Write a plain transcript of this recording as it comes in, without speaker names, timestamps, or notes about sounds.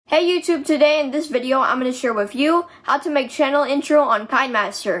Hey YouTube, today in this video I'm going to share with you how to make channel intro on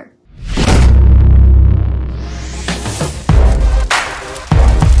KineMaster.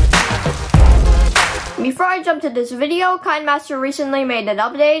 Before I jump to this video, KineMaster recently made an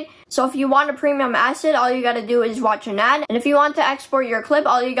update, so if you want a premium asset, all you gotta do is watch an ad, and if you want to export your clip,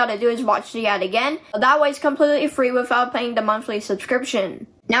 all you gotta do is watch the ad again. That way it's completely free without paying the monthly subscription.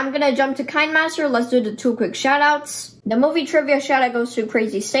 Now I'm gonna jump to KineMaster. Let's do the two quick shoutouts. The movie trivia shoutout goes to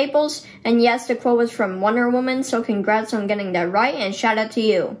Crazy Staples, and yes, the quote was from Wonder Woman, so congrats on getting that right, and shout out to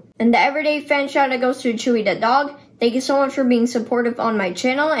you. And the everyday fan shoutout goes to Chewy the dog. Thank you so much for being supportive on my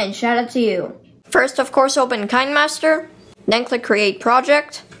channel, and shout out to you. First, of course, open KineMaster, then click Create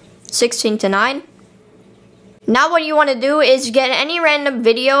Project, 16:9. Now what you want to do is get any random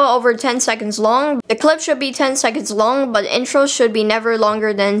video over 10 seconds long. The clip should be 10 seconds long, but intros should be never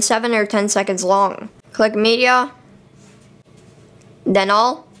longer than 7 or 10 seconds long. Click Media, then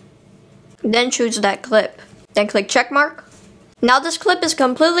All, then choose that clip. Then click Checkmark. Now this clip is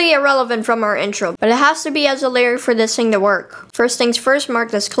completely irrelevant from our intro, but it has to be as a layer for this thing to work. First things first,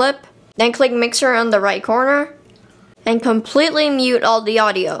 mark this clip. Then click Mixer on the right corner, and completely mute all the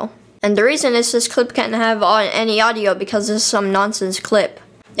audio. And the reason is this clip can't have any audio because this is some nonsense clip.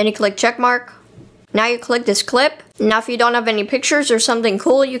 Then you click Checkmark. Now you click this clip. Now if you don't have any pictures or something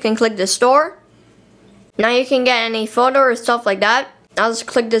cool, you can click the store. Now you can get any photo or stuff like that. Now let's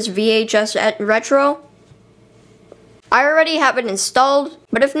click this VHS Retro. I already have it installed,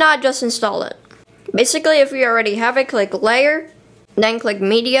 but if not, just install it. Basically, if you already have it, click Layer, then click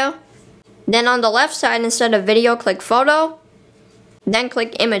Media. Then on the left side, instead of video, click Photo, then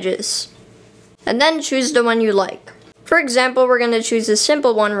click Images, and then choose the one you like. For example, we're going to choose this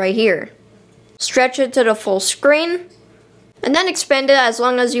simple one right here. Stretch it to the full screen, and then expand it as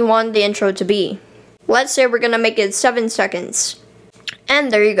long as you want the intro to be. Let's say we're going to make it 7 seconds.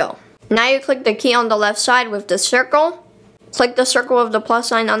 And there you go. Now you click the key on the left side with the circle, click the circle with the plus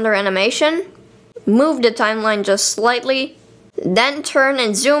sign under animation, move the timeline just slightly, then turn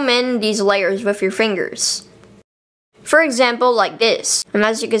and zoom in these layers with your fingers. For example, like this. And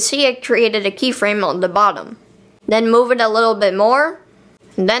as you can see, it created a keyframe on the bottom. Then move it a little bit more,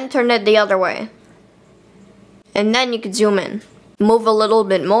 and then turn it the other way. And then you could zoom in. Move a little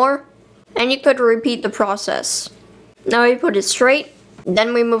bit more, and you could repeat the process. Now we put it straight,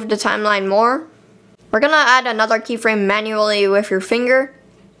 then we move the timeline more. We're gonna add another keyframe manually with your finger.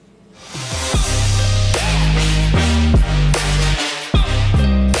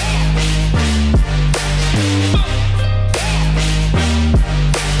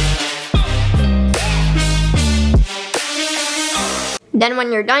 Then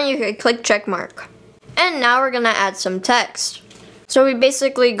when you're done, you can click Checkmark. And now we're gonna add some text. So we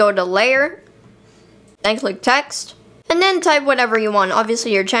basically go to Layer, then click Text, and then type whatever you want,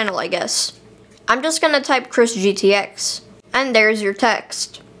 obviously your channel, I guess. I'm just gonna type ChrisGTX, and there's your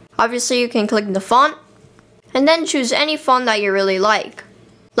text. Obviously you can click the font, and then choose any font that you really like.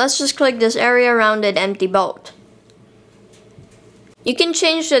 Let's just click this area around it empty boat. You can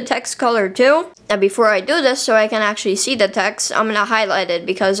change the text color too. Now before I do this, so I can actually see the text, I'm gonna highlight it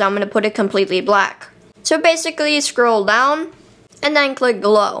because I'm gonna put it completely black. So basically scroll down, and then click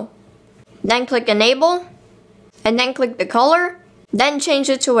Glow. Then click Enable, and then click the color, then change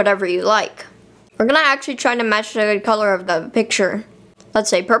it to whatever you like. We're gonna actually try to match the color of the picture. Let's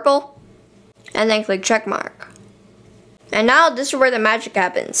say purple, and then click Checkmark. And now this is where the magic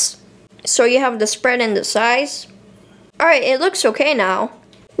happens. So you have the spread and the size. Alright, it looks okay now.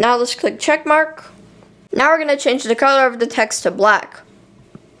 Now let's click Checkmark. Now we're gonna change the color of the text to black.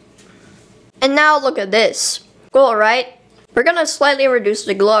 And now look at this. Cool, right? We're gonna slightly reduce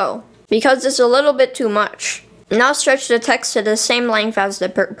the glow because it's a little bit too much. Now stretch the text to the same length as the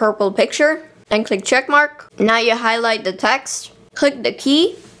purple picture, and click Checkmark. Now you highlight the text, click the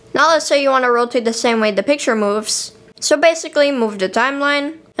key. Now let's say you want to rotate the same way the picture moves. So basically move the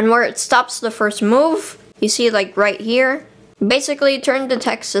timeline, and where it stops the first move, you see like right here, basically turn the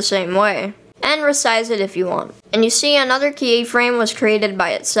text the same way, and resize it if you want. And you see another keyframe was created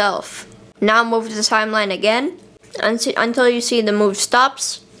by itself. Now move the timeline again, until you see the move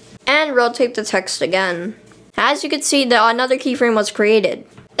stops, and rotate the text again. As you can see, another keyframe was created.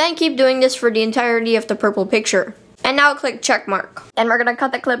 Then keep doing this for the entirety of the purple picture. And now click Checkmark. Then we're gonna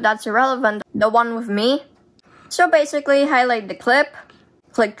cut the clip that's irrelevant, the one with me. So basically highlight the clip,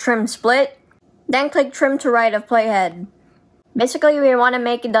 click Trim Split, then click Trim to right of playhead. Basically we want to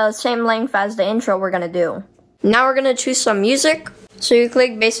make it the same length as the intro we're gonna do. Now we're gonna choose some music. So you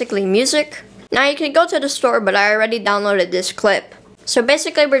click basically music. Now you can go to the store, but I already downloaded this clip. So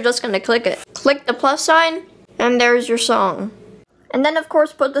basically we're just gonna click it. Click the plus sign, and there's your song. And then of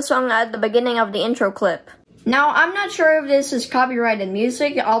course put the song at the beginning of the intro clip. Now, I'm not sure if this is copyrighted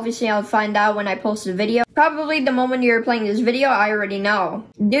music. Obviously, I'll find out when I post the video. Probably the moment you're playing this video, I already know.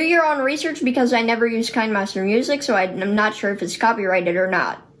 Do your own research because I never use KineMaster music, so I'm not sure if it's copyrighted or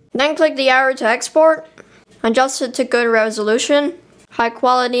not. Then click the arrow to export. Adjust it to good resolution, high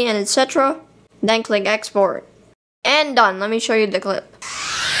quality, and etc. Then click export. And done. Let me show you the clip.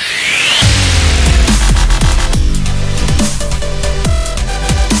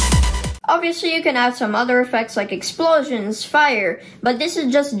 Obviously, you can add some other effects like explosions, fire, but this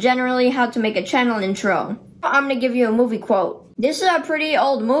is just generally how to make a channel intro. I'm gonna give you a movie quote. This is a pretty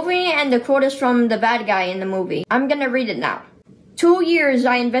old movie, and the quote is from the bad guy in the movie. I'm gonna read it now. 2 years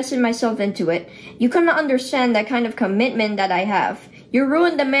I invested myself into it. You cannot understand that kind of commitment that I have. You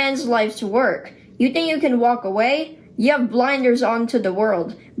ruined the man's life's work. You think you can walk away? You have blinders on to the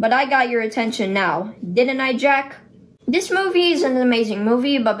world, but I got your attention now. Didn't I, Jack? This movie is an amazing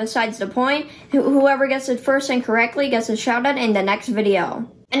movie, but besides the point, whoever gets it first and correctly gets a shout out in the next video.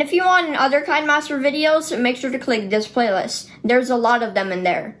 And if you want other KineMaster videos, make sure to click this playlist. There's a lot of them in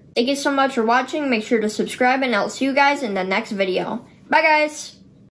there. Thank you so much for watching, make sure to subscribe, and I'll see you guys in the next video. Bye guys!